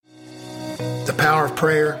The power of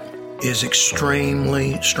prayer is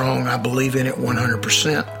extremely strong. I believe in it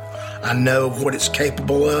 100%. I know what it's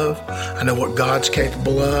capable of. I know what God's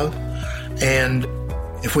capable of. And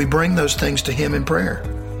if we bring those things to Him in prayer,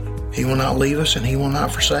 He will not leave us and He will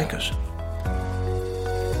not forsake us.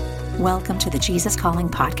 Welcome to the Jesus Calling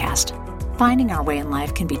Podcast. Finding our way in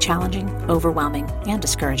life can be challenging, overwhelming, and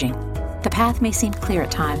discouraging. The path may seem clear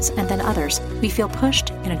at times, and then others, we feel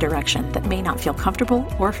pushed in a direction that may not feel comfortable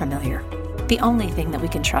or familiar. The only thing that we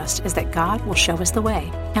can trust is that God will show us the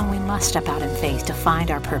way, and we must step out in faith to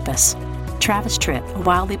find our purpose. Travis Tritt, a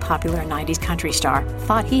wildly popular 90s country star,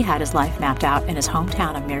 thought he had his life mapped out in his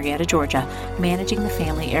hometown of Marietta, Georgia, managing the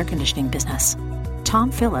family air conditioning business.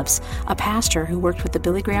 Tom Phillips, a pastor who worked with the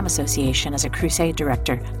Billy Graham Association as a crusade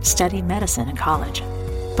director, studied medicine in college.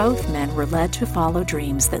 Both men were led to follow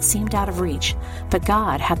dreams that seemed out of reach, but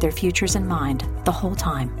God had their futures in mind the whole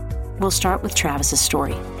time. We'll start with Travis's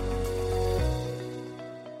story.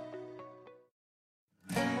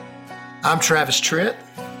 I'm Travis Tritt.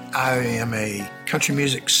 I am a country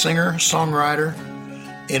music singer, songwriter,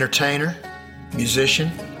 entertainer,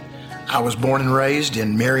 musician. I was born and raised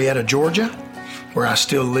in Marietta, Georgia, where I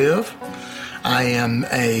still live. I am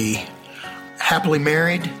happily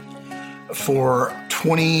married for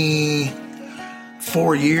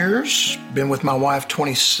 24 years, been with my wife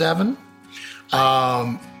 27,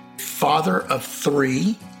 father of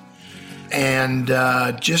 3, and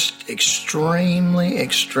just extremely,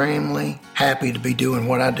 extremely happy to be doing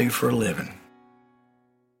what I do for a living.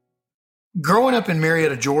 Growing up in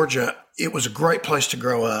Marietta, Georgia, it was a great place to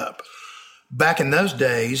grow up. Back in those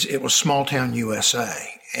days, it was small town USA.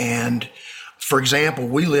 And for example,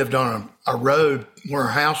 we lived on a road where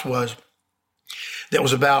our house was that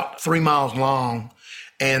was about 3 miles long,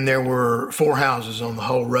 and there were 4 houses on the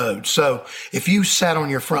whole road. So if you sat on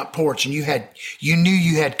your front porch and you knew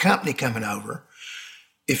you had company coming over,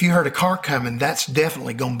 if you heard a car coming, that's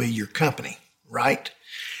definitely going to be your company, right?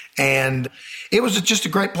 And it was just a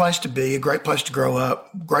great place to be, a great place to grow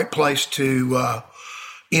up, great place to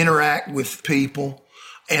interact with people.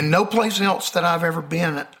 And no place else that I've ever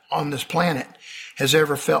been on this planet has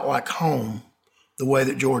ever felt like home the way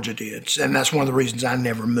that Georgia did. And that's one of the reasons I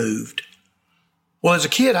never moved. Well, as a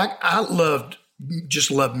kid, I loved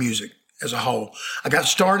music as a whole. I got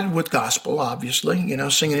started with gospel, obviously,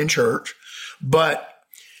 singing in church. But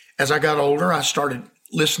as I got older, I started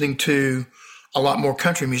listening to a lot more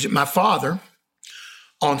country music. My father,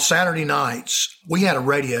 on Saturday nights, we had a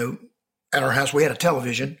radio at our house. We had a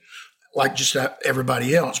television like just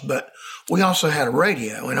everybody else, but we also had a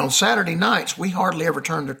radio. And on Saturday nights, we hardly ever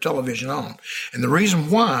turned the television on. And the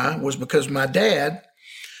reason why was because my dad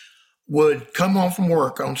would come home from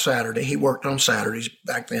work on Saturday. He worked on Saturdays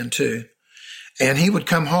back then too. And he would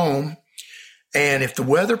come home, and if the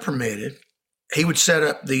weather permitted, he would set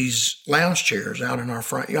up these lounge chairs out in our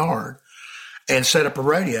front yard and set up a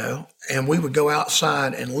radio, and we would go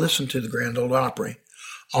outside and listen to the Grand Ole Opry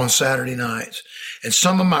on Saturday nights. And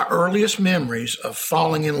some of my earliest memories of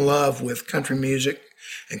falling in love with country music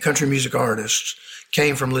and country music artists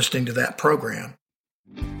came from listening to that program.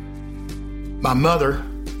 My mother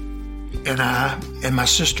and I and my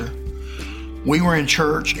sister, we were in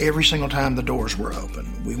church every single time the doors were open.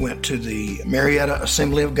 We went to the Marietta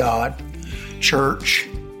Assembly of God church.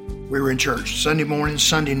 We were in church Sunday morning,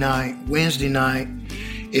 Sunday night, Wednesday night.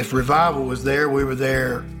 If revival was there, we were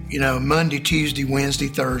there, Monday, Tuesday, Wednesday,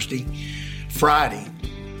 Thursday, Friday.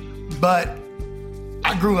 But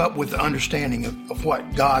I grew up with the understanding of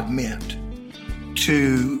what God meant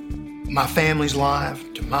to my family's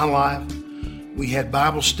life, to my life. We had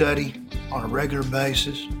Bible study on a regular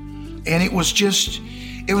basis. And it was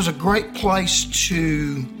a great place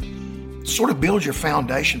to sort of build your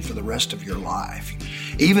foundation for the rest of your life.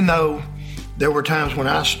 Even though there were times when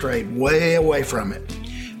I strayed way away from it,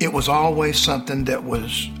 it was always something that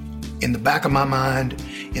was in the back of my mind,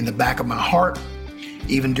 in the back of my heart,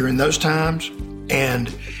 even during those times. And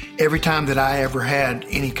every time that I ever had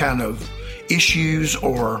any kind of issues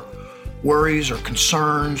or worries or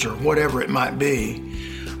concerns or whatever it might be,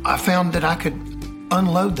 I found that I could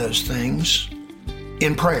unload those things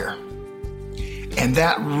in prayer. And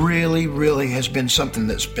that really, really has been something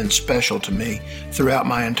that's been special to me throughout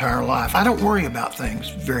my entire life. I don't worry about things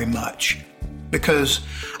very much because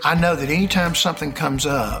I know that anytime something comes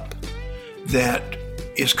up that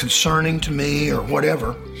is concerning to me or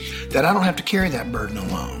whatever, that I don't have to carry that burden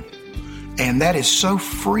alone. And that is so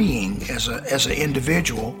freeing as an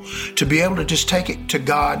individual to be able to just take it to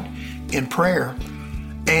God in prayer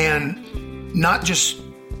and not just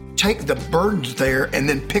take the burdens there and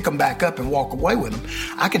then pick them back up and walk away with them.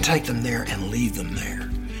 I can take them there and leave them there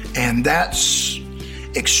And that's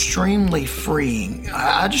extremely freeing.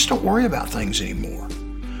 I just don't worry about things anymore.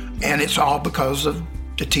 And it's all because of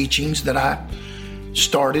the teachings that I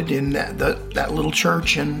started in that little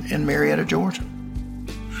church in Marietta, Georgia.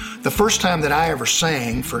 The first time that I ever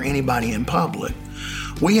sang for anybody in public,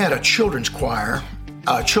 we had a children's choir,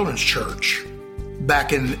 a children's church,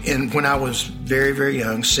 back in when I was very, very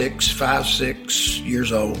young, 5, 6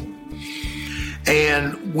 years old.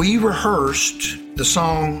 And we rehearsed the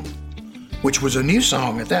song, which was a new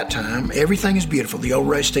song at that time, Everything is Beautiful, the old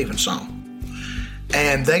Ray Stevens song.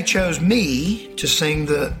 And they chose me to sing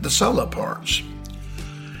the solo parts.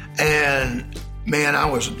 And man, I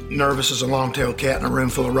was nervous as a long-tailed cat in a room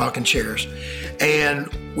full of rocking chairs.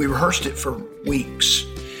 And we rehearsed it for weeks.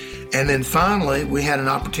 And then finally, we had an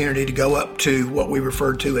opportunity to go up to what we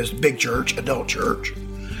referred to as big church, adult church,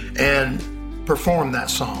 and perform that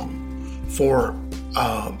song for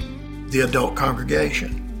the adult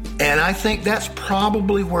congregation. And I think that's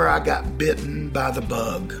probably where I got bitten by the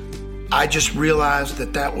bug. I just realized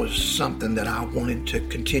that was something that I wanted to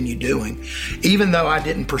continue doing, even though I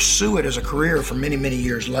didn't pursue it as a career for many, many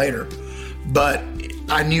years later. But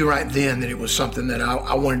I knew right then that it was something that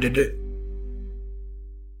I wanted to do.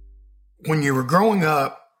 When you were growing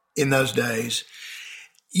up in those days,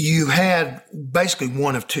 you had basically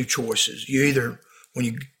one of two choices. You either, when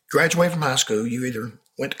you graduated from high school, you either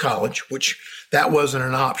went to college, which that wasn't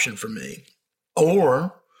an option for me,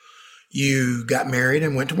 or you got married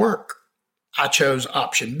and went to work. I chose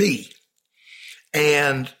option B.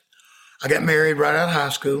 And I got married right out of high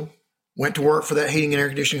school, went to work for that heating and air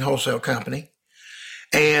conditioning wholesale company.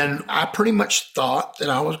 And I pretty much thought that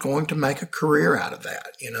I was going to make a career out of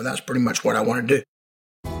that. That's pretty much what I wanted to do.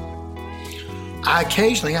 I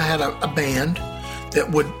had a band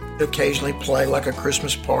that would occasionally play like a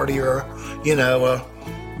Christmas party or, a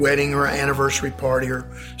wedding or an anniversary party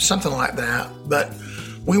or something like that. But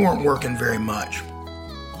we weren't working very much.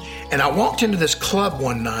 And I walked into this club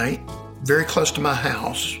one night, very close to my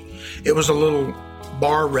house. It was a little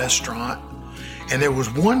bar restaurant. And there was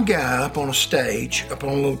one guy up on a stage, up on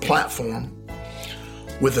a little platform,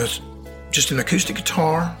 with just an acoustic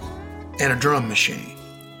guitar and a drum machine.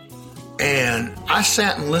 And I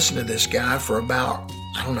sat and listened to this guy for about,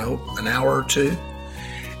 an hour or two.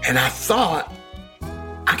 And I thought,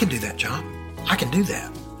 I can do that job. I can do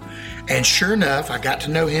that. And sure enough, I got to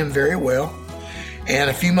know him very well. And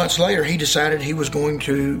a few months later, he decided he was going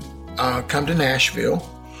to come to Nashville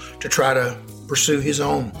to try to pursue his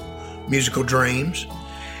own musical dreams.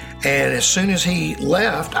 And as soon as he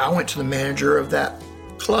left, I went to the manager of that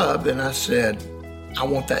club and I said, I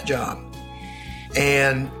want that job.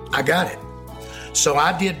 And I got it. So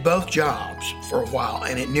I did both jobs for a while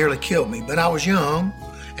and it nearly killed me, but I was young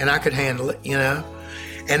and I could handle it,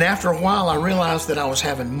 And after a while, I realized that I was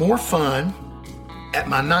having more fun at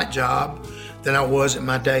my night job than I was at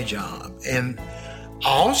my day job. And I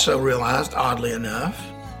also realized, oddly enough,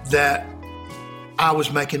 that I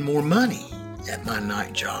was making more money at my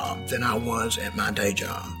night job than I was at my day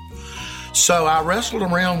job. So I wrestled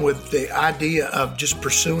around with the idea of just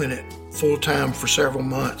pursuing it full time for several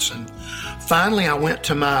months. And finally I went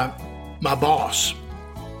to my boss,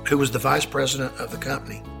 who was the vice president of the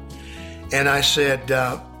company. And I said,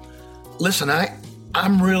 listen,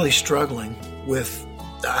 I'm really struggling with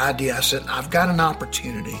the idea. I said, I've got an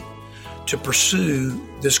opportunity to pursue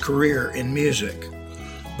this career in music,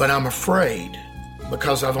 but I'm afraid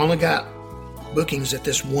because I've only got bookings at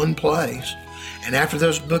this one place. And after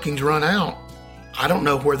those bookings run out, I don't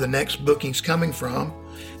know where the next booking's coming from.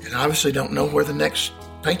 And I obviously don't know where the next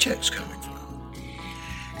paycheck's coming from.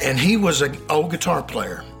 And he was an old guitar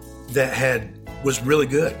player that was really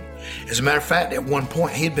good. As a matter of fact, at one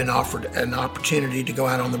point, he had been offered an opportunity to go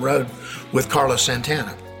out on the road with Carlos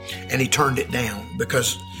Santana. And he turned it down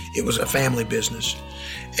because it was a family business.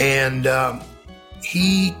 And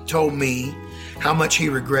he told me how much he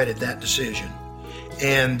regretted that decision.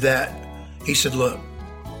 And that he said, look,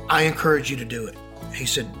 I encourage you to do it. He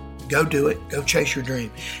said, go do it. Go chase your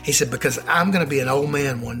dream. He said, because I'm going to be an old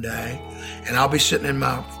man one day and I'll be sitting in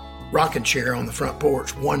my rocking chair on the front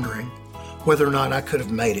porch wondering whether or not I could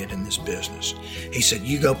have made it in this business. He said,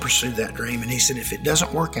 you go pursue that dream. And he said, if it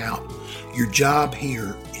doesn't work out, your job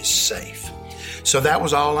here is safe. So that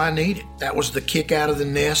was all I needed. That was the kick out of the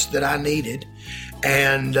nest that I needed.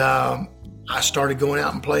 And I started going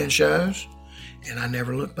out and playing shows, and I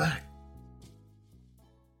never looked back.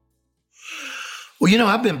 Well,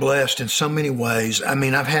 I've been blessed in so many ways. I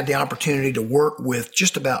mean, I've had the opportunity to work with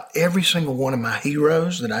just about every single one of my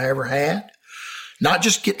heroes that I ever had. not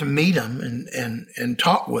just get to meet them and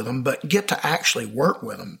talk with them, but get to actually work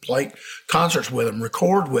with them, play concerts with them,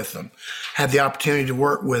 record with them. Had the opportunity to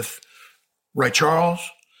work with Ray Charles,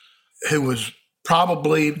 who was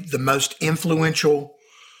probably the most influential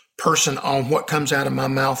person on what comes out of my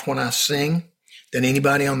mouth when I sing than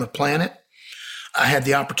anybody on the planet. I had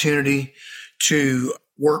the opportunity to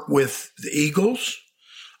work with the Eagles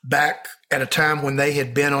back at a time when they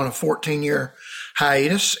had been on a 14-year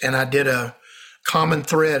hiatus, and I did a Common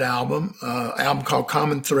Thread album called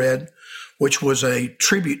Common Thread, which was a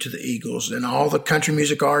tribute to the Eagles, and all the country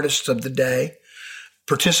music artists of the day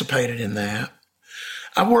participated in that.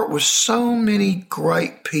 I worked with so many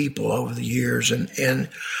great people over the years, and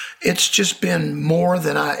it's just been more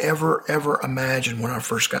than I ever imagined when I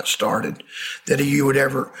first got started, that you would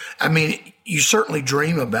ever, I mean, you certainly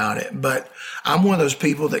dream about it, but I'm one of those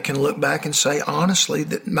people that can look back and say, honestly,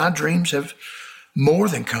 that my dreams have more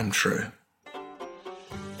than come true.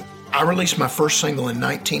 I released my first single in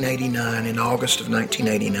 1989, in August of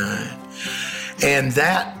 1989, and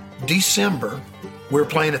that December, we were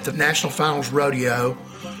playing at the National Finals Rodeo,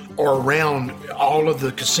 or around all of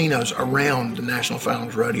the casinos around the National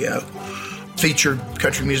Finals Rodeo, featured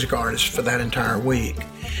country music artists for that entire week.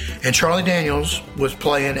 And Charlie Daniels was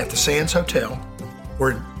playing at the Sands Hotel,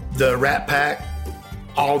 where the Rat Pack,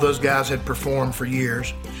 all those guys had performed for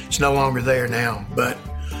years. It's no longer there now, but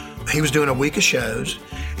he was doing a week of shows,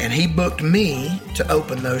 and he booked me to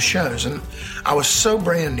open those shows. And I was so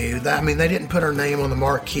brand new that, I mean, they didn't put our name on the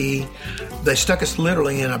marquee. They stuck us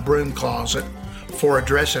literally in a broom closet for a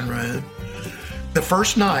dressing room. The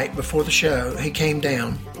first night before the show, he came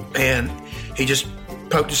down and he just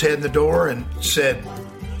poked his head in the door and said,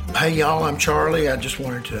 "Hey, y'all, I'm Charlie. I just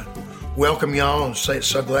wanted to welcome y'all and say it's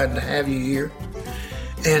so glad to have you here."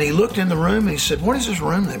 And he looked in the room and he said, "What is this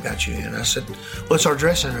room they've got you in?" I said, "Well, it's our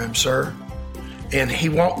dressing room, sir." And he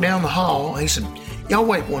walked down the hall and he said, "Y'all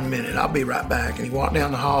wait 1 minute, I'll be right back." And he walked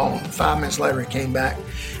down the hall, and 5 minutes later he came back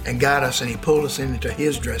and got us, and he pulled us into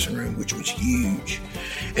his dressing room, which was huge.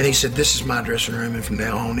 And he said, "This is my dressing room, and from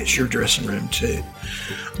now on it's your dressing room too."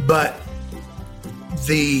 But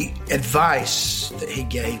the advice that he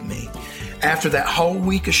gave me after that whole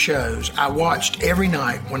week of shows, I watched every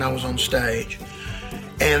night when I was on stage,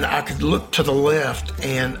 and I could look to the left,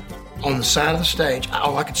 and on the side of the stage,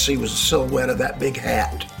 all I could see was the silhouette of that big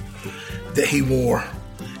hat that he wore.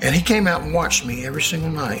 And he came out and watched me every single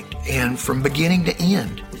night, and from beginning to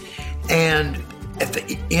end. And at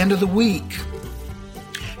the end of the week,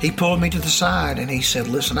 he pulled me to the side and he said,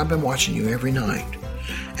 "Listen, I've been watching you every night."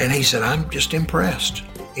 And he said, "I'm just impressed."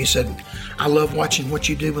 He said, "I love watching what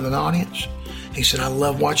you do with an audience." He said, "I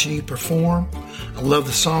love watching you perform. I love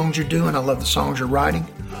the songs you're doing. I love the songs you're writing,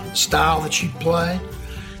 the style that you play."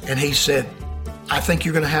 And he said, "I think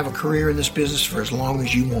you're going to have a career in this business for as long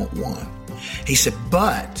as you want one." He said,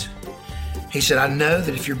 "But," he said, "I know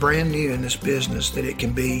that if you're brand new in this business, that it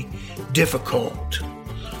can be difficult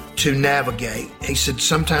to navigate." He said,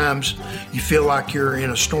 "Sometimes you feel like you're in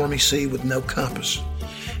a stormy sea with no compass."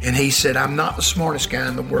 And he said, "I'm not the smartest guy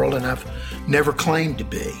in the world, and I've never claimed to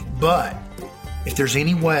be. But if there's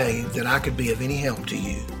any way that I could be of any help to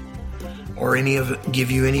you, or give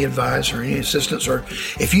you any advice or any assistance, or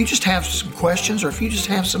if you just have some questions, or if you just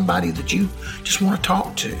have somebody that you just want to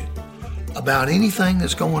talk to about anything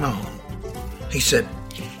that's going on," he said,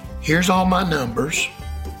 "Here's all my numbers."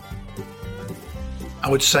 I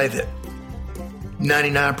would say that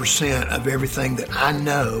 99% of everything that I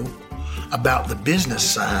know about the business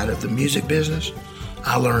side of the music business,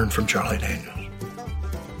 I learned from Charlie Daniels.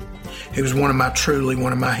 He was truly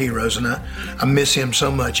one of my heroes, and I miss him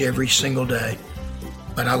so much every single day.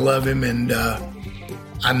 But I love him, and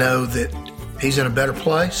I know that he's in a better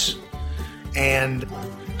place, and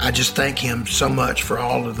I just thank him so much for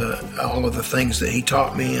all of the things that he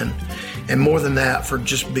taught me, and more than that, for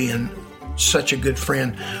just being such a good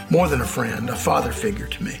friend, more than a friend, a father figure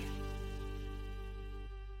to me.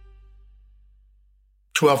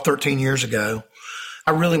 12, 13 years ago,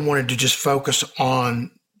 I really wanted to just focus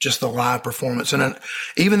on just the live performance. And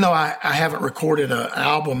even though I haven't recorded an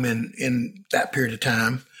album in that period of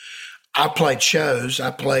time, I played shows. I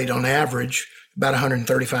played on average about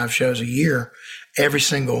 135 shows a year, every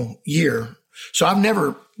single year. So I've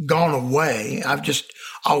never gone away. I've just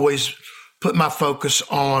always put my focus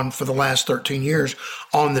on, for the last 13 years,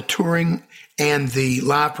 on the touring and the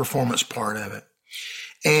live performance part of it.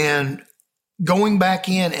 And going back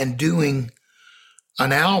in and doing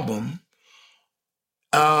an album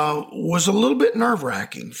was a little bit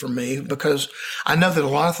nerve-wracking for me, because I know that a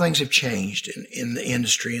lot of things have changed in the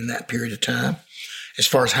industry in that period of time, as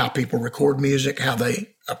far as how people record music, how they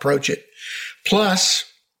approach it. Plus,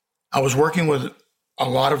 I was working with a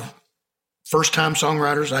lot of first-time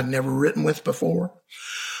songwriters I'd never written with before.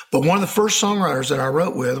 But one of the first songwriters that I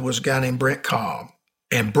wrote with was a guy named Brent Cobb.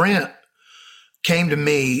 And Brent came to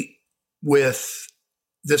me with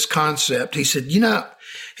this concept. He said,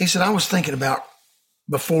 I was thinking about,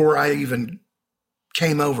 before I even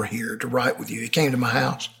came over here to write with you, he came to my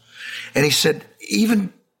house. And he said,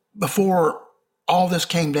 even before all this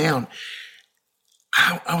came down,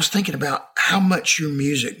 I was thinking about how much your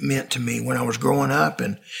music meant to me when I was growing up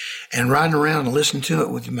and riding around and listening to it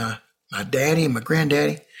with my daddy and my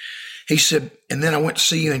granddaddy. He said, and then I went to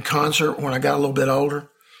see you in concert when I got a little bit older.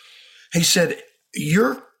 He said,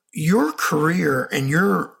 your career and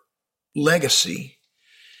your legacy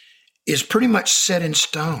is pretty much set in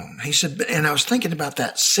stone. He said, and I was thinking about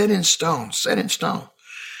that, set in stone.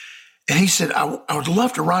 And he said, I would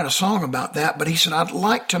love to write a song about that, but he said, I'd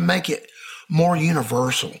like to make it more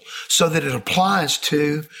universal so that it applies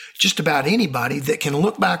to just about anybody that can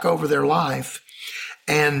look back over their life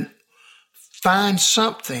and find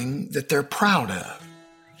something that they're proud of.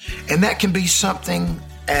 And that can be something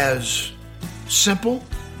as simple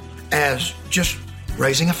as just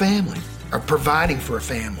raising a family or providing for a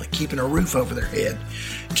family, keeping a roof over their head,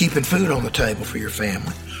 keeping food on the table for your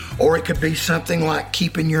family. Or it could be something like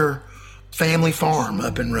keeping your family farm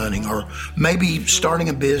up and running, or maybe starting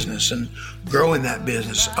a business and growing that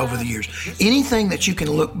business over the years. Anything that you can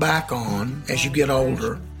look back on as you get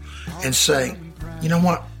older and say, you know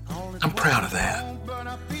what, I'm proud of that.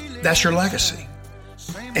 That's your legacy.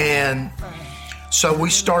 And so we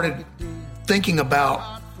started thinking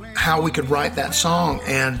about how we could write that song,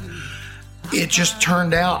 and it just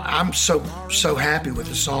turned out, I'm so happy with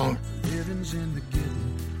the song.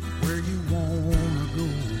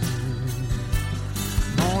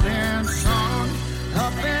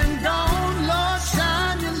 Up and gone, Lord,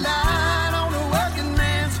 shine your light on a working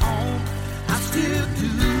man's home. I still do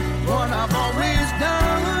what I've always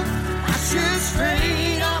done. I should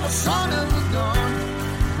straight, I'm a son of a gun.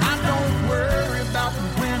 I don't worry about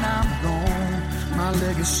when I'm gone. My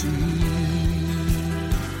legacy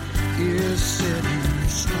is set in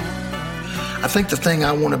stone. I think the thing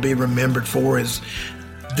I want to be remembered for is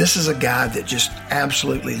this is a guy that just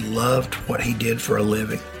absolutely loved what he did for a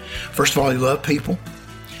living. First of all, he loved people.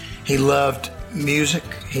 He loved music.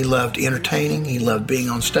 He loved entertaining. He loved being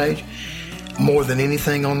on stage more than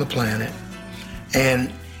anything on the planet.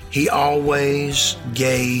 And he always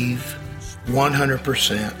gave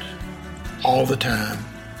 100% all the time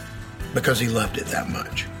because he loved it that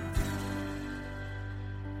much.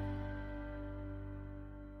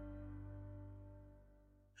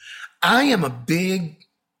 I am a big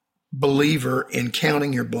believer in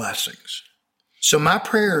counting your blessings. So my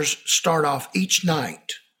prayers start off each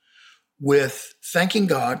night with thanking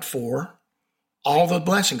God for all the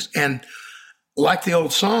blessings. And like the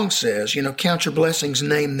old song says, count your blessings,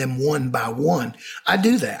 name them one by one. I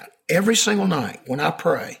do that every single night when I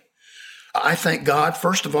pray. I thank God,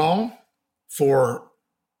 first of all, for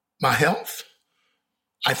my health.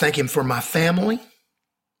 I thank him for my family.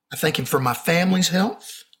 I thank him for my family's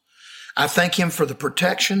health. I thank him for the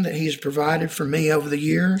protection that he has provided for me over the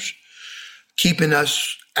years, keeping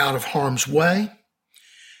us out of harm's way.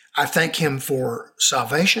 I thank him for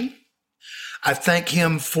salvation. I thank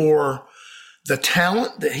him for the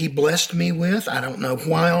talent that he blessed me with. I don't know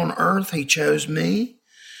why on earth he chose me,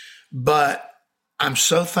 but I'm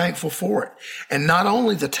so thankful for it. And not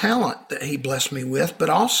only the talent that he blessed me with, but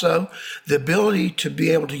also the ability to be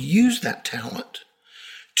able to use that talent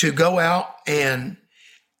to go out and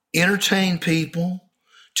entertain people,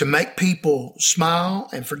 to make people smile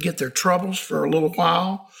and forget their troubles for a little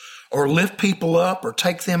while, or lift people up or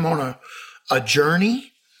take them on a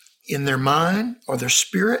journey in their mind or their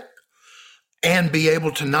spirit, and be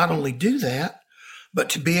able to not only do that, but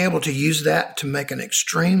to be able to use that to make an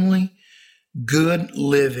extremely good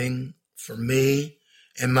living for me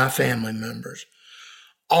and my family members.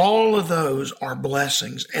 All of those are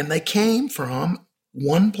blessings, and they came from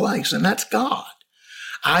one place, and that's God.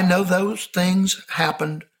 I know those things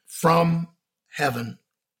happened from heaven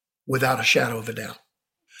without a shadow of a doubt.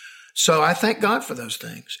 So I thank God for those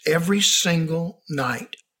things every single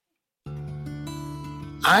night.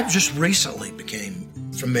 I just recently became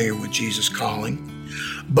familiar with Jesus Calling,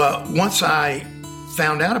 but once I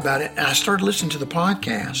found out about it, and I started listening to the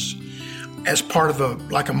podcasts as part of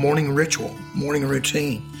a morning ritual, morning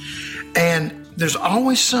routine. And there's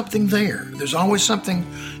always something there. There's always something,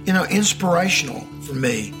 inspirational for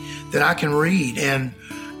me that I can read and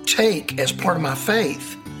take as part of my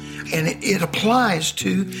faith. And it applies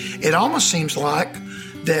to, it almost seems like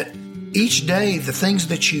that each day the things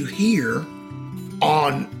that you hear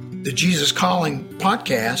on the Jesus Calling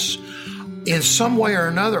podcasts, in some way or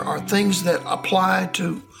another, are things that apply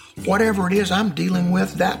to whatever it is I'm dealing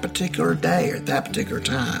with that particular day or at that particular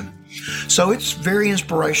time. So it's very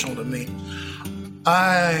inspirational to me.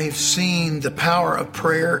 I've seen the power of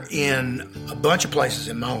prayer in a bunch of places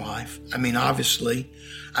in my life. I mean, obviously,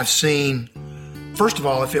 I've seen, first of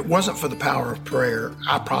all, if it wasn't for the power of prayer,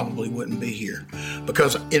 I probably wouldn't be here.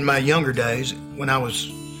 Because in my younger days, when I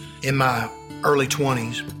was in my early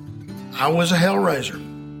 20s, I was a hellraiser.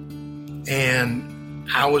 And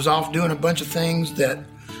I was off doing a bunch of things that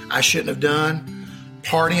I shouldn't have done,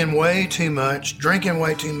 partying way too much, drinking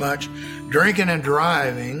way too much, drinking and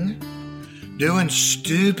driving, doing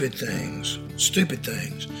stupid things.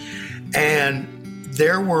 And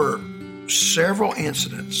there were several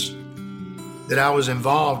incidents that I was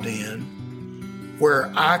involved in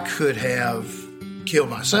where I could have killed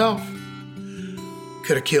myself,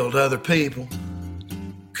 could have killed other people,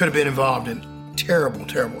 could have been involved in terrible,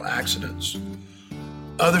 terrible accidents,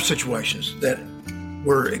 other situations that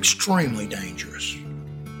were extremely dangerous.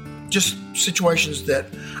 Just situations that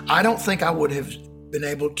I don't think I would have been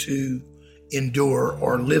able to endure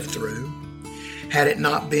or live through had it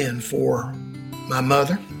not been for my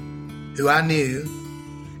mother, who I knew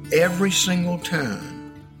every single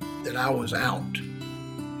time that I was out,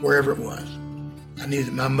 wherever it was. I knew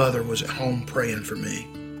that my mother was at home praying for me.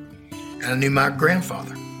 And I knew my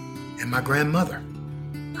grandfather and my grandmother,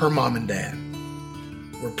 her mom and dad,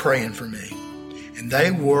 were praying for me. And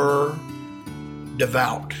they were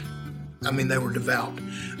devout. I mean, they were devout.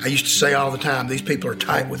 I used to say all the time, these people are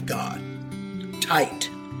tight with God. Tight.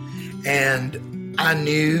 And I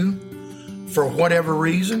knew, for whatever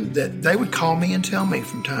reason, that they would call me and tell me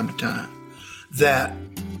from time to time that,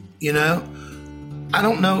 you know, I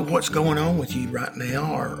don't know what's going on with you right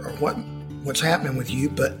now or what's happening with you,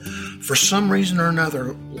 but for some reason or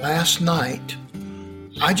another, last night,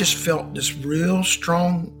 I just felt this real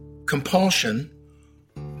strong compulsion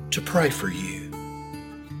to pray for you.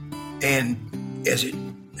 And as it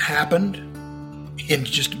happened, in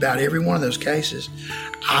just about every one of those cases,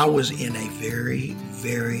 I was in a very,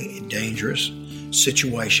 very dangerous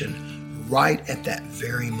situation right at that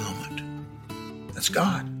very moment. That's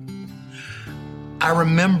God. I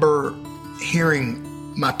remember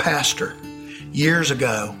hearing my pastor years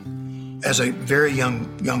ago as a very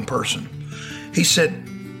young person. He said,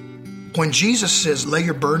 when Jesus says, lay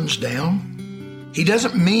your burdens down, he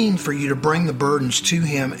doesn't mean for you to bring the burdens to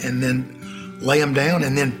him and then lay them down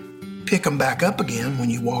and then pick them back up again when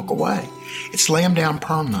you walk away. It's lay them down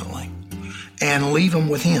permanently and leave them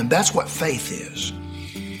with him. That's what faith is.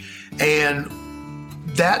 And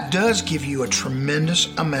that does give you a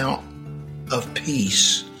tremendous amount of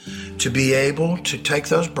peace to be able to take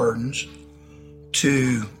those burdens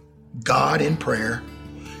to God in prayer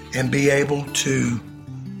and be able to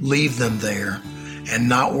leave them there and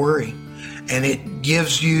not worry. And it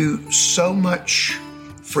gives you so much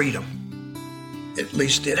freedom. At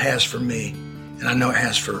least it has for me. And I know it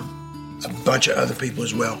has for a bunch of other people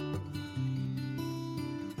as well.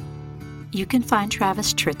 You can find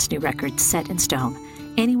Travis Tritt's new record, Set in Stone,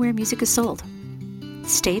 anywhere music is sold.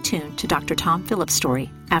 Stay tuned to Dr. Tom Phillips' story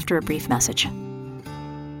after a brief message.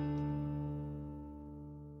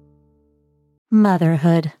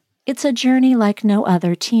 Motherhood. It's a journey like no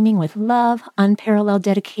other, teeming with love, unparalleled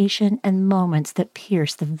dedication, and moments that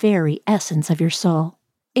pierce the very essence of your soul.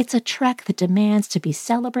 It's a trek that demands to be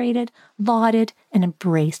celebrated, lauded, and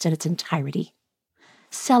embraced in its entirety.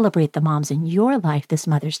 Celebrate the moms in your life this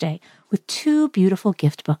Mother's Day with 2 beautiful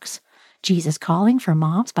gift books, Jesus Calling for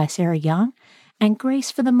Moms by Sarah Young and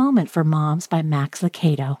Grace for the Moment for Moms by Max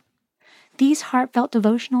Lucado. These heartfelt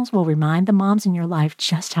devotionals will remind the moms in your life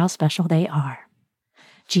just how special they are.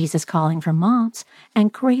 Jesus Calling for Moms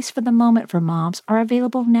and Grace for the Moment for Moms are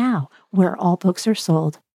available now where all books are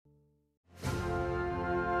sold.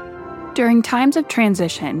 During times of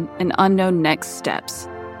transition and unknown next steps,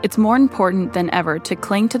 it's more important than ever to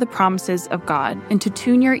cling to the promises of God and to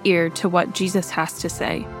tune your ear to what Jesus has to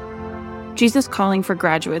say. Jesus Calling for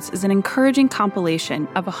Graduates is an encouraging compilation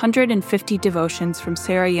of 150 devotions from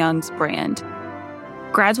Sarah Young's brand.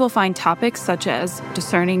 Grads will find topics such as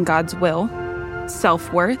discerning God's will,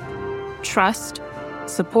 self-worth, trust,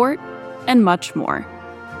 support, and much more.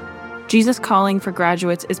 Jesus Calling for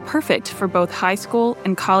Graduates is perfect for both high school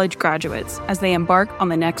and college graduates as they embark on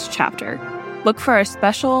the next chapter. Look for a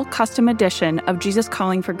special custom edition of Jesus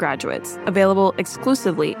Calling for Graduates, available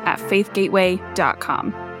exclusively at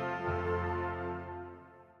faithgateway.com.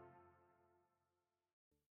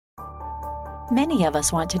 Many of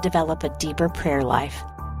us want to develop a deeper prayer life.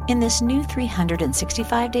 In this new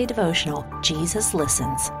 365-day devotional, Jesus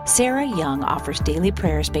Listens, Sarah Young offers daily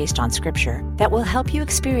prayers based on Scripture that will help you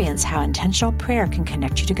experience how intentional prayer can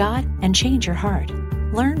connect you to God and change your heart.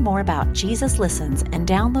 Learn more about Jesus Listens and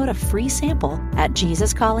download a free sample at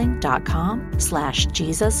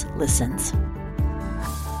jesuscalling.com/JesusListens.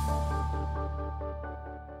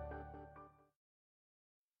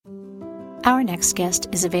 Our next guest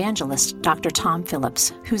is evangelist Dr. Tom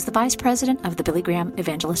Phillips, who's the vice president of the Billy Graham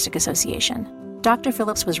Evangelistic Association. Dr.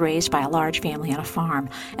 Phillips was raised by a large family on a farm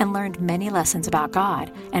and learned many lessons about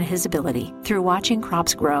God and His ability through watching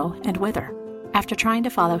crops grow and wither. After trying to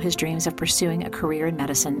follow his dreams of pursuing a career in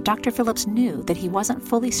medicine, Dr. Phillips knew that he wasn't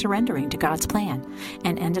fully surrendering to God's plan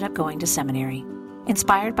and ended up going to seminary.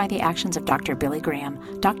 Inspired by the actions of Dr. Billy Graham,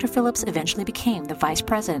 Dr. Phillips eventually became the vice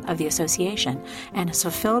president of the association and has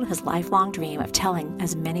fulfilled his lifelong dream of telling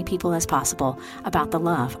as many people as possible about the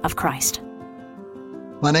love of Christ.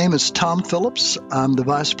 My name is Tom Phillips. I'm the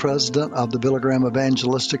vice president of the Billy Graham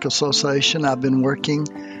Evangelistic Association. I've been working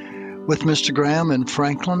with Mr. Graham in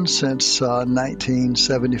Franklin since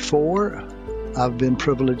 1974. I've been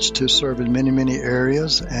privileged to serve in many, many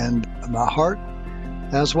areas, and my heart,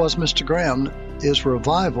 as was Mr. Graham, is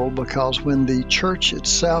revival, because when the church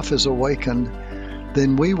itself is awakened,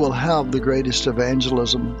 then we will have the greatest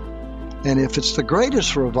evangelism. And if it's the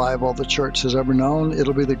greatest revival the church has ever known,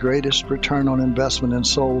 it'll be the greatest return on investment in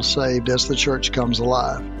souls saved as the church comes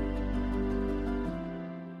alive.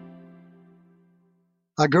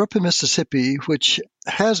 I grew up in Mississippi, which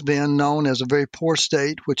has been known as a very poor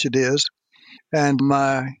state, which it is, and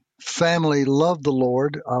my family loved the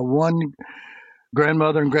Lord. One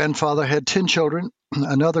grandmother and grandfather had 10 children.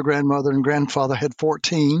 Another grandmother and grandfather had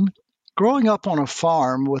 14. Growing up on a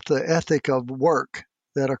farm with the ethic of work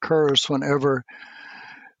that occurs whenever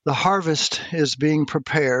the harvest is being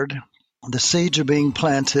prepared, the seeds are being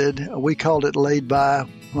planted. We called it laid by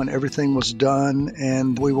when everything was done,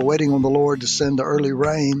 and we were waiting on the Lord to send the early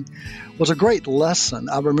rain, was a great lesson.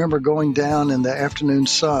 I remember going down in the afternoon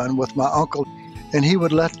sun with my uncle, and he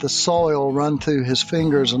would let the soil run through his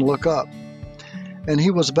fingers and look up. And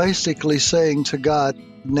he was basically saying to God,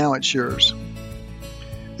 now it's yours.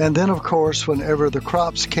 And then, of course, whenever the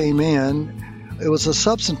crops came in, it was a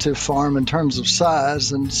substantive farm in terms of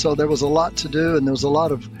size, and so there was a lot to do, and there was a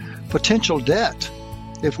lot of potential debt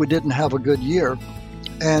if we didn't have a good year.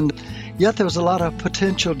 And yet there was a lot of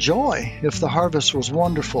potential joy if the harvest was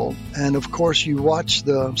wonderful. And, of course, you watch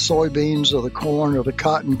the soybeans or the corn or the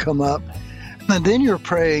cotton come up, and then you're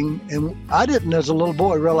praying, and I didn't as a little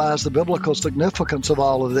boy realize the biblical significance of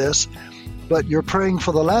all of this, but you're praying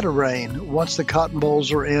for the latter rain. Once the cotton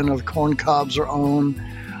bolls are in or the corn cobs are on,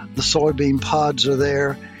 the soybean pods are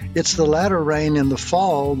there, it's the latter rain in the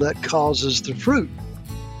fall that causes the fruit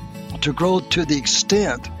to grow to the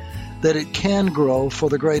extent that it can grow for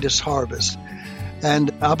the greatest harvest.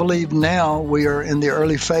 And I believe now we are in the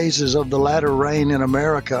early phases of the latter rain in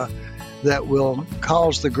America that will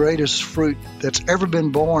cause the greatest fruit that's ever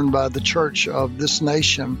been born by the church of this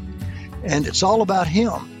nation. And it's all about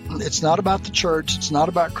Him. It's not about the church. It's not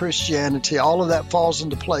about Christianity. All of that falls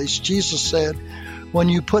into place. Jesus said, when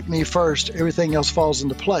you put me first, everything else falls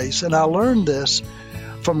into place. And I learned this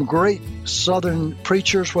from great Southern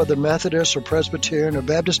preachers, whether Methodist or Presbyterian or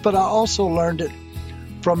Baptist, but I also learned it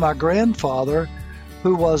from my grandfather,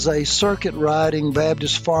 who was a circuit-riding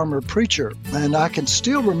Baptist farmer preacher. And I can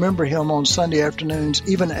still remember him on Sunday afternoons,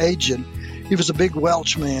 even aged. He was a big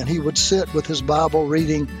Welsh man. He would sit with his Bible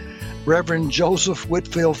reading Reverend Joseph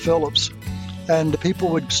Whitfield Phillips, and people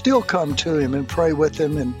would still come to him and pray with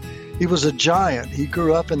him. And he was a giant. He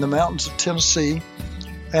grew up in the mountains of Tennessee,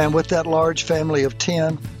 and with that large family of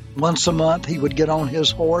 10, once a month he would get on his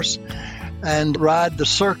horse and ride the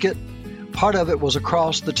circuit. Part of it was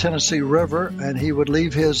across the Tennessee River, and he would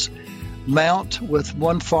leave his mount with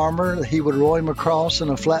one farmer. He would row him across in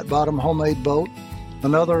a flat-bottom homemade boat.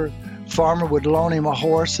 Another farmer would loan him a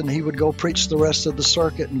horse, and he would go preach the rest of the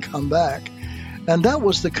circuit and come back. And that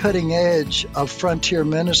was the cutting edge of frontier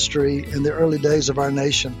ministry in the early days of our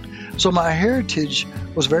nation. So my heritage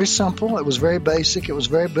was very simple. It was very basic. It was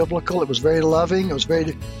very biblical. It was very loving. It was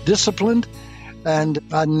very disciplined. And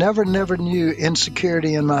I never knew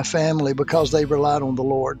insecurity in my family because they relied on the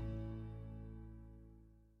Lord.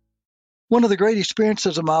 One of the great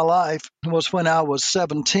experiences of my life was when I was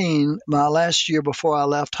 17, my last year before I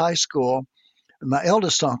left high school. My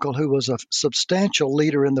eldest uncle, who was a substantial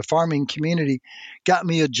leader in the farming community, got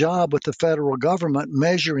me a job with the federal government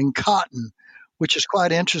measuring cotton, which is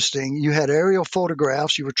quite interesting. You had aerial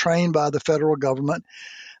photographs. You were trained by the federal government.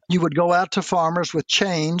 You would go out to farmers with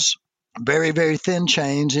chains very, very thin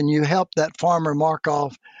chains, and you helped that farmer mark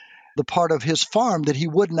off the part of his farm that he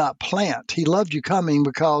would not plant. He loved you coming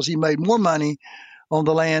because he made more money on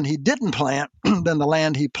the land he didn't plant than the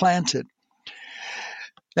land he planted.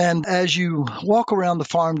 And as you walk around the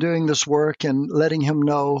farm doing this work and letting him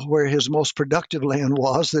know where his most productive land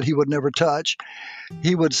was that he would never touch,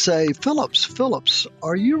 he would say, Phillips,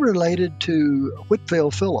 are you related to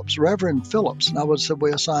Whitfield Phillips, Reverend Phillips? And I would say,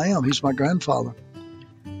 well, yes, I am. He's my grandfather.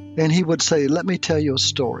 And he would say, let me tell you a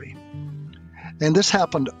story. And this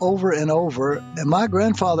happened over and over. And my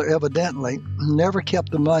grandfather evidently never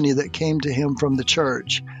kept the money that came to him from the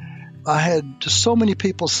church. I had just so many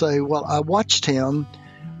people say, well, I watched him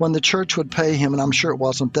when the church would pay him, and I'm sure it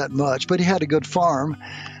wasn't that much, but he had a good farm,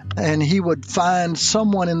 and he would find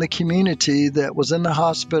someone in the community that was in the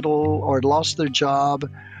hospital or had lost their job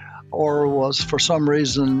or was for some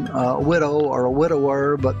reason a widow or a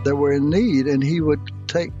widower, but they were in need, and he would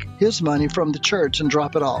take his money from the church and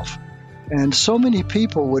drop it off. And so many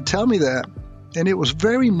people would tell me that, and it was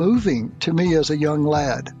very moving to me as a young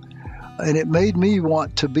lad. And it made me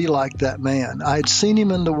want to be like that man. I had seen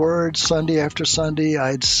him in the Word Sunday after Sunday.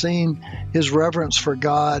 I had seen his reverence for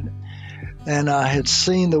God, and I had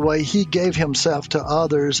seen the way he gave himself to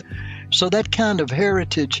others. So that kind of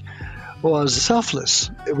heritage was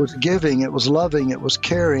selfless. It was giving, it was loving, it was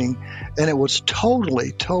caring, and it was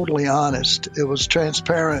totally, totally honest. It was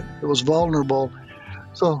transparent. It was vulnerable.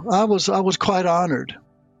 So I was quite honored.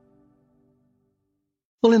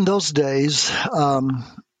 Well, in those days,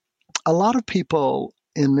 a lot of people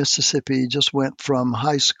in Mississippi just went from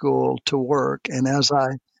high school to work. And as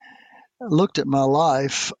I looked at my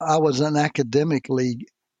life, I was an academically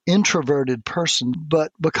introverted person.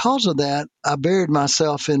 But because of that, I buried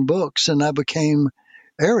myself in books and I became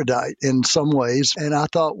erudite in some ways. And I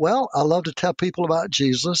thought, well, I love to tell people about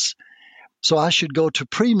Jesus. So I should go to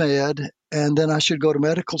pre-med, and then I should go to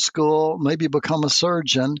medical school, maybe become a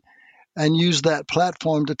surgeon, and use that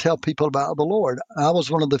platform to tell people about the Lord. I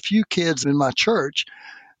was one of the few kids in my church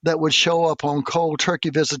that would show up on cold turkey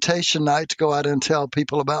visitation night to go out and tell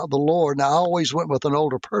people about the Lord. Now, I always went with an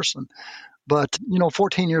older person, but,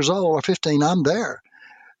 14 years old or 15, I'm there.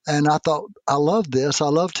 And I thought, I love this. I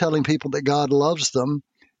love telling people that God loves them.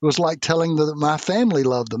 It was like telling them that my family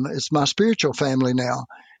loved them. It's my spiritual family now.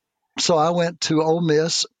 So I went to Ole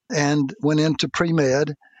Miss and went into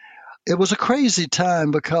pre-med. It was a crazy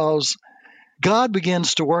time because God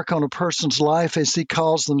begins to work on a person's life as he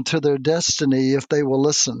calls them to their destiny if they will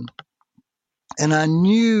listen. And I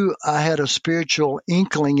knew I had a spiritual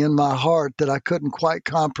inkling in my heart that I couldn't quite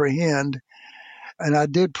comprehend. And I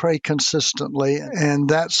did pray consistently. And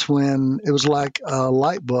that's when it was like a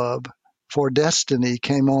light bulb for destiny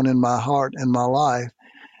came on in my heart and my life.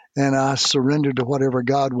 And I surrendered to whatever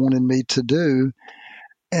God wanted me to do.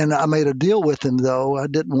 And I made a deal with him, though. I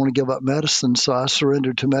didn't want to give up medicine, so I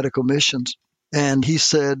surrendered to medical missions. And he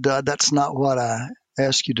said, that's not what I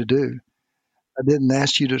asked you to do. I didn't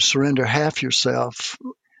ask you to surrender half yourself.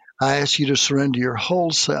 I asked you to surrender your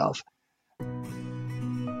whole self.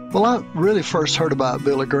 Well, I really first heard about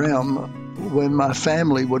Billy Graham when my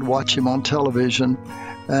family would watch him on television.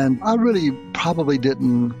 And I really probably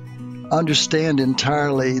didn't understand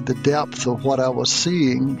entirely the depth of what I was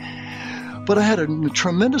seeing. But I had a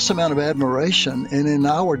tremendous amount of admiration, and in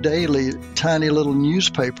our daily tiny little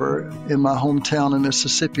newspaper in my hometown in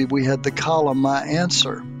Mississippi, we had the column My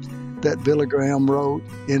Answer that Billy Graham wrote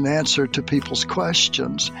in answer to people's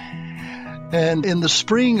questions. And in the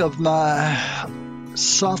spring of my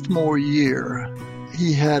sophomore year,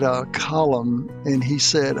 he had a column, and he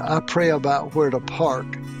said, I pray about where to park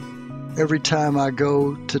every time I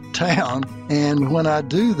go to town. And when I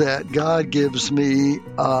do that, God gives me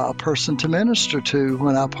a person to minister to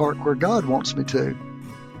when I park where God wants me to.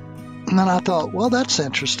 And then I thought, well, that's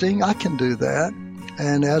interesting. I can do that.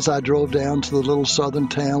 And as I drove down to the little southern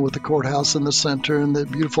town with the courthouse in the center and the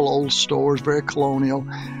beautiful old stores, very colonial,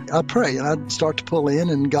 I'd pray and I'd start to pull in,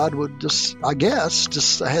 and God would I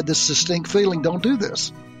had this distinct feeling, don't do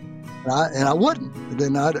this. And I wouldn't.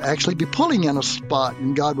 Then I'd actually be pulling in a spot,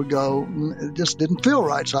 and God would go, it just didn't feel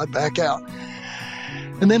right, so I'd back out.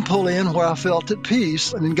 And then pull in where I felt at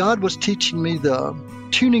peace. And God was teaching me the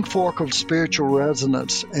tuning fork of spiritual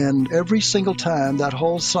resonance. And every single time that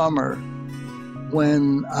whole summer,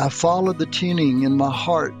 when I followed the tuning in my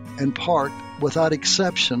heart and parked without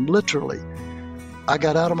exception, literally, I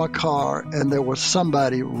got out of my car and there was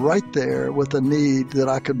somebody right there with a need that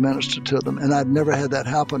I could minister to them. And I'd never had that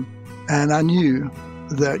happen. And I knew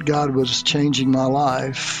that God was changing my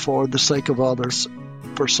life for the sake of others,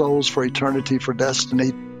 for souls, for eternity, for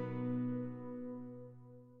destiny.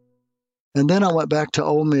 And then I went back to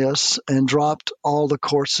Ole Miss and dropped all the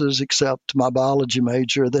courses except my biology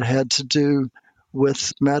major that had to do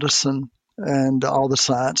with medicine and all the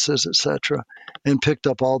sciences, etc., and picked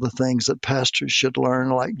up all the things that pastors should learn,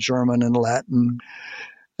 like German and Latin.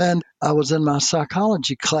 And I was in my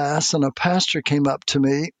psychology class, and a pastor came up to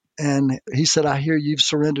me, and he said, "I hear you've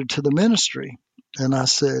surrendered to the ministry." And I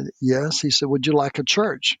said, "Yes." He said, "Would you like a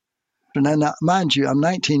church?" And then, mind you, I'm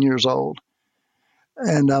 19 years old,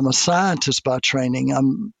 and I'm a scientist by training.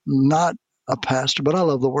 I'm not a pastor, but I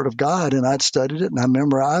love the Word of God, and I'd studied it, and I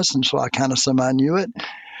memorized, and so I kind of semi-knew it.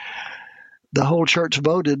 The whole church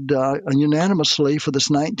voted unanimously for this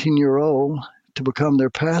 19-year-old to become their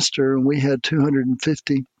pastor, and we had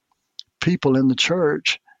 250 people in the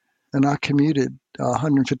church, and I commuted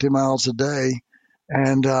 150 miles a day,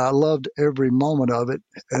 and I loved every moment of it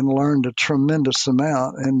and learned a tremendous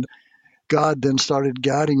amount. And God then started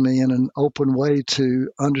guiding me in an open way to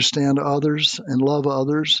understand others and love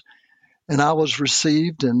others, and I was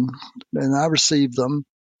received, and I received them.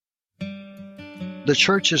 The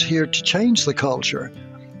church is here to change the culture.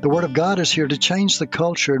 The Word of God is here to change the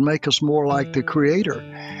culture and make us more like the Creator.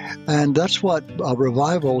 And that's what a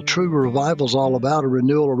revival, true revival, is all about: a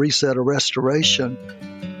renewal, a reset, a restoration,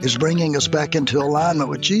 is bringing us back into alignment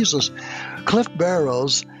with Jesus. Cliff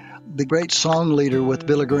Barrows, the great song leader with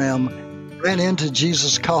Billy Graham, ran into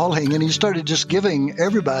Jesus Calling, and he started just giving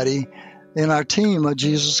everybody in our team a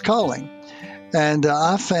Jesus Calling. And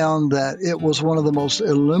I found that it was one of the most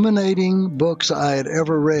illuminating books I had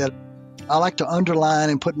ever read. I like to underline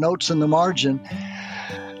and put notes in the margin.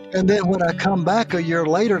 And then when I come back a year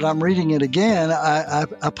later and I'm reading it again, I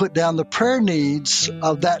put down the prayer needs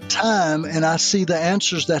of that time, and I see the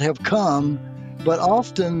answers that have come. But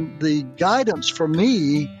often the guidance for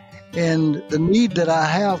me and the need that I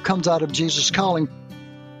have comes out of Jesus Calling.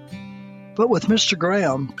 But with Mr.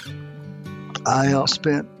 Graham, I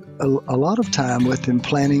spent a lot of time with him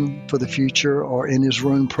planning for the future, or in his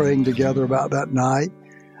room praying together about that night,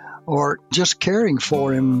 or just caring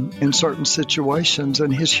for him in certain situations.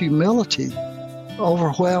 And his humility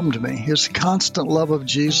overwhelmed me. His constant love of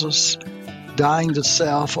Jesus, dying to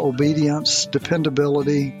self, obedience,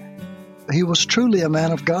 dependability. He was truly a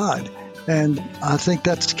man of God. And I think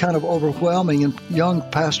that's kind of overwhelming. And young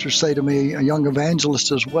pastors say to me, a young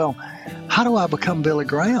evangelist as well, "How do I become Billy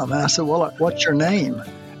Graham?" And I said, "Well, what's your name?"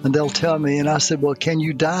 And they'll tell me, and I said, "Well, can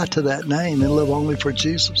you die to that name and live only for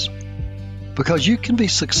Jesus?" Because you can be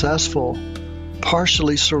successful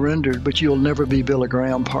partially surrendered, but you'll never be Billy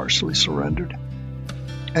Graham partially surrendered.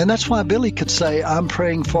 And that's why Billy could say, "I'm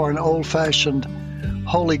praying for an old-fashioned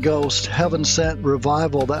Holy Ghost, heaven-sent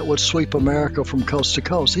revival that would sweep America from coast to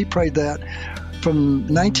coast." He prayed that from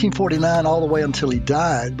 1949 all the way until he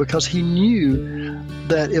died, because he knew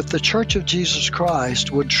that if the Church of Jesus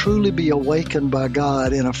Christ would truly be awakened by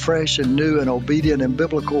God in a fresh and new and obedient and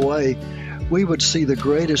biblical way, we would see the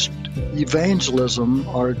greatest evangelism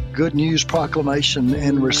or good news proclamation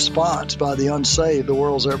and response by the unsaved the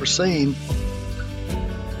world's ever seen.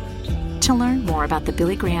 To learn more about the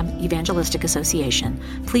Billy Graham Evangelistic Association,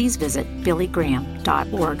 please visit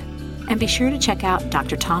billygraham.org, and be sure to check out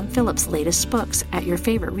Dr. Tom Phillips' latest books at your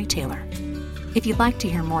favorite retailer. If you'd like to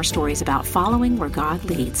hear more stories about following where God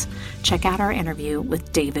leads, check out our interview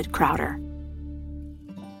with David Crowder.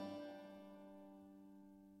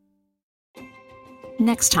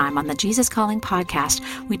 Next time on the Jesus Calling podcast,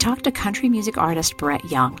 we talk to country music artist Brett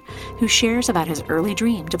Young, who shares about his early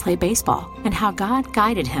dream to play baseball and how God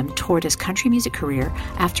guided him toward his country music career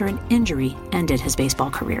after an injury ended his baseball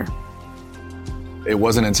career. It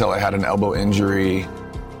wasn't until I had an elbow injury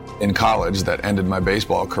in college that ended my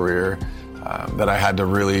baseball career that I had to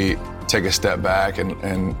really take a step back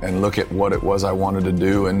and look at what it was I wanted to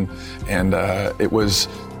do. And it was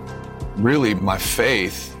really my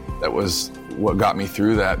faith that was what got me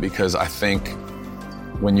through that, because I think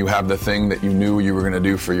when you have the thing that you knew you were going to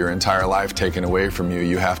do for your entire life taken away from you,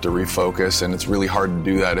 you have to refocus, and it's really hard to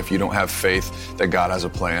do that if you don't have faith that God has a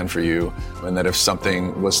plan for you, and that if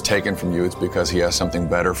something was taken from you, it's because He has something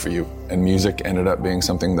better for you. And music ended up being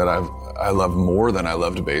something that I love more than I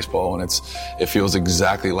loved baseball, and it feels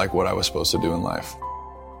exactly like what I was supposed to do in life.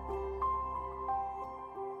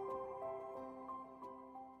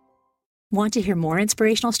 Want to hear more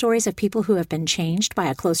inspirational stories of people who have been changed by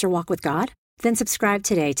a closer walk with God? Then subscribe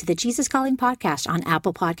today to the Jesus Calling podcast on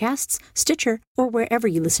Apple Podcasts, Stitcher, or wherever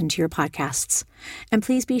you listen to your podcasts. And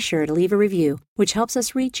please be sure to leave a review, which helps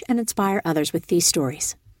us reach and inspire others with these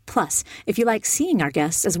stories. Plus, if you like seeing our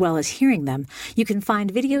guests as well as hearing them, you can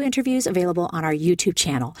find video interviews available on our YouTube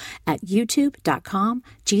channel at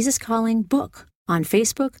youtube.com/JesusCallingBook, on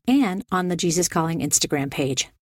Facebook, and on the Jesus Calling Instagram page.